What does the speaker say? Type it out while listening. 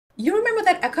You remember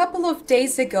that a couple of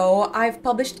days ago, I've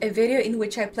published a video in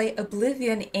which I play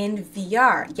Oblivion in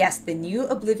VR. Yes, the new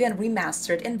Oblivion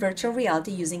Remastered in virtual reality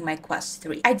using my Quest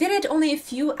 3. I did it only a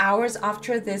few hours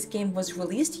after this game was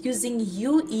released using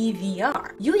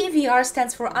UEVR. UEVR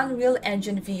stands for Unreal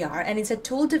Engine VR, and it's a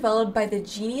tool developed by the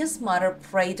genius modder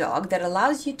PreyDog that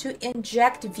allows you to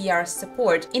inject VR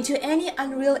support into any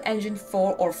Unreal Engine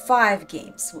 4 or 5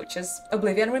 games, which is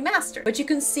Oblivion Remastered. But you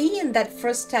can see in that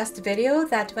first test video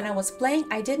that when I was playing,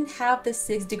 I didn't have the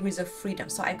 6 degrees of freedom,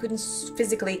 so I couldn't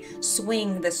physically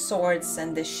swing the swords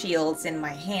and the shields in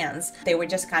my hands. They were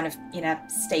just kind of in a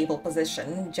stable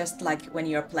position, just like when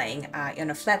you're playing on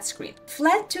a flat screen.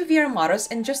 Flat 2 VR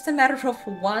modders in just a matter of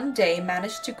one day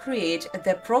managed to create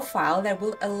the profile that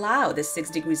will allow the 6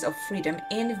 degrees of freedom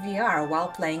in VR while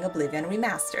playing Oblivion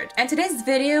Remastered. And today's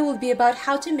video will be about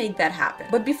how to make that happen.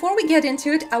 But before we get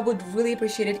into it, I would really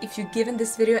appreciate it if you given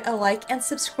this video a like and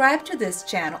subscribe to this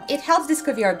channel. It helps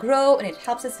DiscoVR grow and it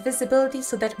helps its visibility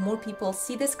so that more people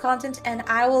see this content and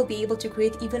I will be able to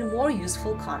create even more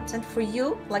useful content for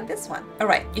you like this one.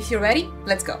 Alright, if you're ready,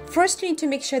 let's go. First, you need to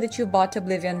make sure that you bought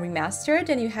Oblivion Remastered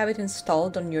and you have it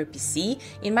installed on your PC.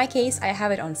 In my case, I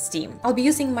have it on Steam. I'll be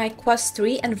using my Quest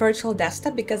 3 and virtual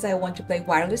desktop because I want to play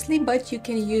wirelessly, but you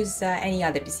can use any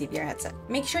other PCVR headset.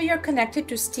 Make sure you're connected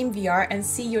to SteamVR and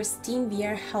see your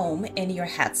SteamVR home in your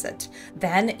headset.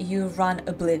 Then you run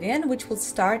Oblivion, which will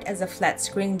start as a flat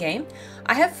screen game.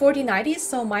 I have 4090,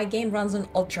 so my game runs on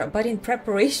Ultra, but in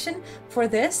preparation for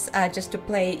this, just to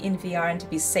play in VR and to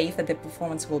be safe that the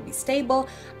performance will be stable,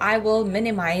 I will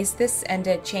minimize this and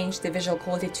change the visual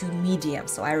quality to medium,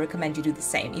 so I recommend you do the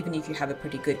same, even if you have a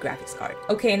pretty good graphics card.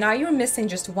 Okay, now you're missing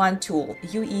just one tool,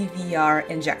 UEVR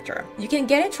Injector. You can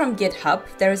get it from GitHub.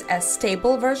 There's a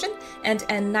stable version and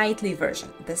a nightly version.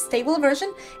 The stable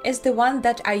version is the one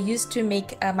that I used to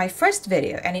make my first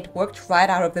video, and it worked right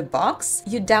out of the box.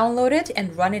 You download it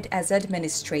and run it as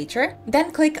administrator.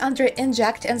 Then click under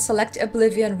Inject and select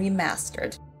Oblivion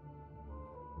Remastered.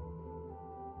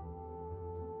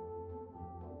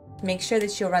 Make sure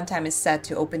that your runtime is set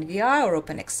to OpenVR or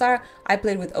OpenXR. I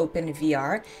played with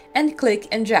OpenVR and click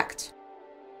Inject.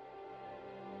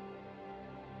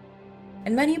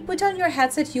 And when you put on your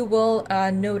headset, you will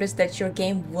notice that your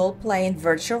game will play in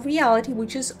virtual reality,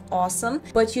 which is awesome,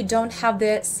 but you don't have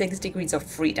the 6 degrees of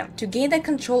freedom. To gain the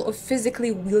control of physically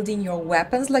wielding your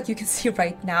weapons, like you can see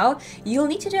right now, you'll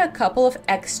need to do a couple of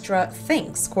extra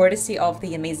things, courtesy of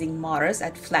the amazing modders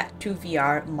at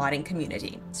Flat2VR modding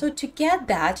community. So to get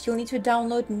that, you'll need to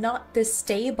download not the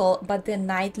stable, but the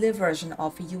nightly version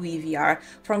of UEVR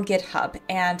from GitHub.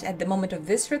 And at the moment of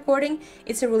this recording,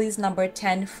 it's a release number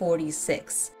 1046.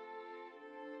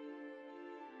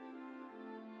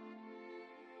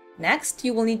 Next,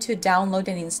 you will need to download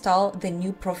and install the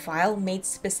new profile made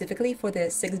specifically for the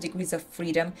 6 degrees of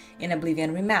freedom in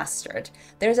Oblivion Remastered.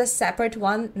 There's a separate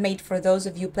one made for those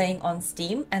of you playing on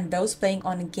Steam and those playing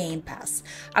on Game Pass.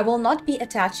 I will not be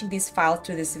attaching these files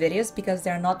to these videos because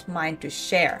they're not mine to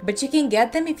share, but you can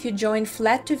get them if you join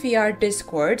Flat2VR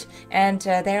Discord, and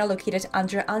they are located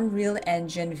under Unreal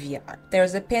Engine VR.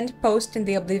 There's a pinned post in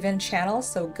the Oblivion channel,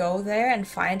 so go there and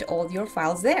find all your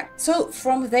files there. So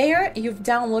from there, you've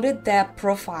downloaded the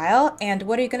profile, and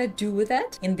what are you going to do with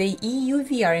it? In the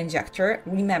UEVR Injector,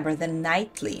 remember the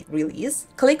nightly release,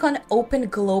 click on Open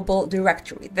Global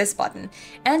Directory, this button,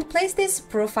 and place this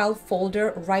profile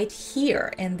folder right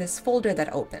here in this folder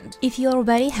that opened. If you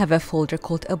already have a folder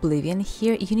called Oblivion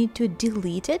here, you need to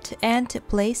delete it and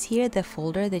place here the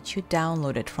folder that you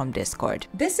downloaded from Discord.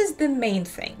 This is the main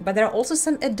thing, but there are also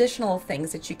some additional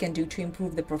things that you can do to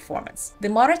improve the performance. The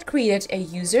modder created a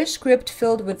user script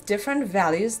filled with different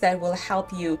values that will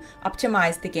help you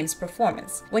optimize the game's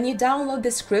performance. When you download the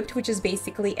script, which is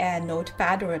basically a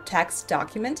notepad or a text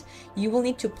document, you will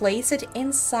need to place it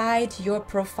inside your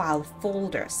profile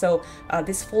folder. So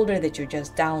this folder that you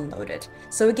just downloaded.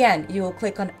 So again, you will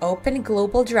click on Open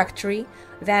Global Directory,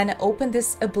 then open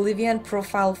this Oblivion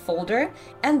profile folder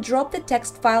and drop the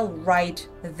text file right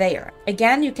there.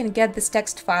 Again, you can get this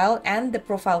text file and the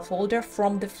profile folder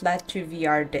from the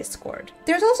Flat2VR Discord.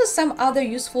 There's also some other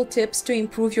useful tips to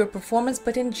improve your performance,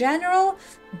 but in general,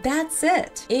 that's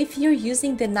it. If you're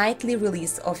using the nightly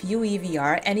release of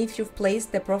UEVR and if you've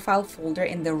placed the profile folder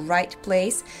in the right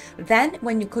place, then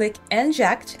when you click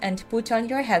Inject and put on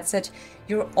your headset,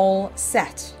 you're all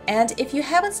set. And if you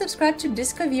haven't subscribed to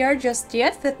DiscoVR just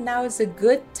yet, that now is a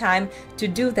good time to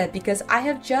do that, because I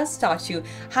have just taught you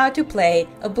how to play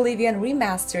Oblivion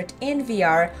Remastered in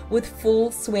VR with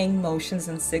full swing motions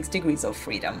and 6 degrees of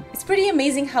freedom. It's pretty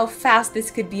amazing how fast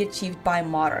this could be achieved by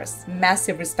modders.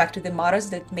 Massive respect to the modders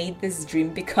that that made this dream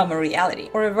become a reality,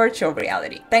 or a virtual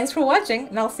reality. Thanks for watching,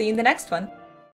 and I'll see you in the next one.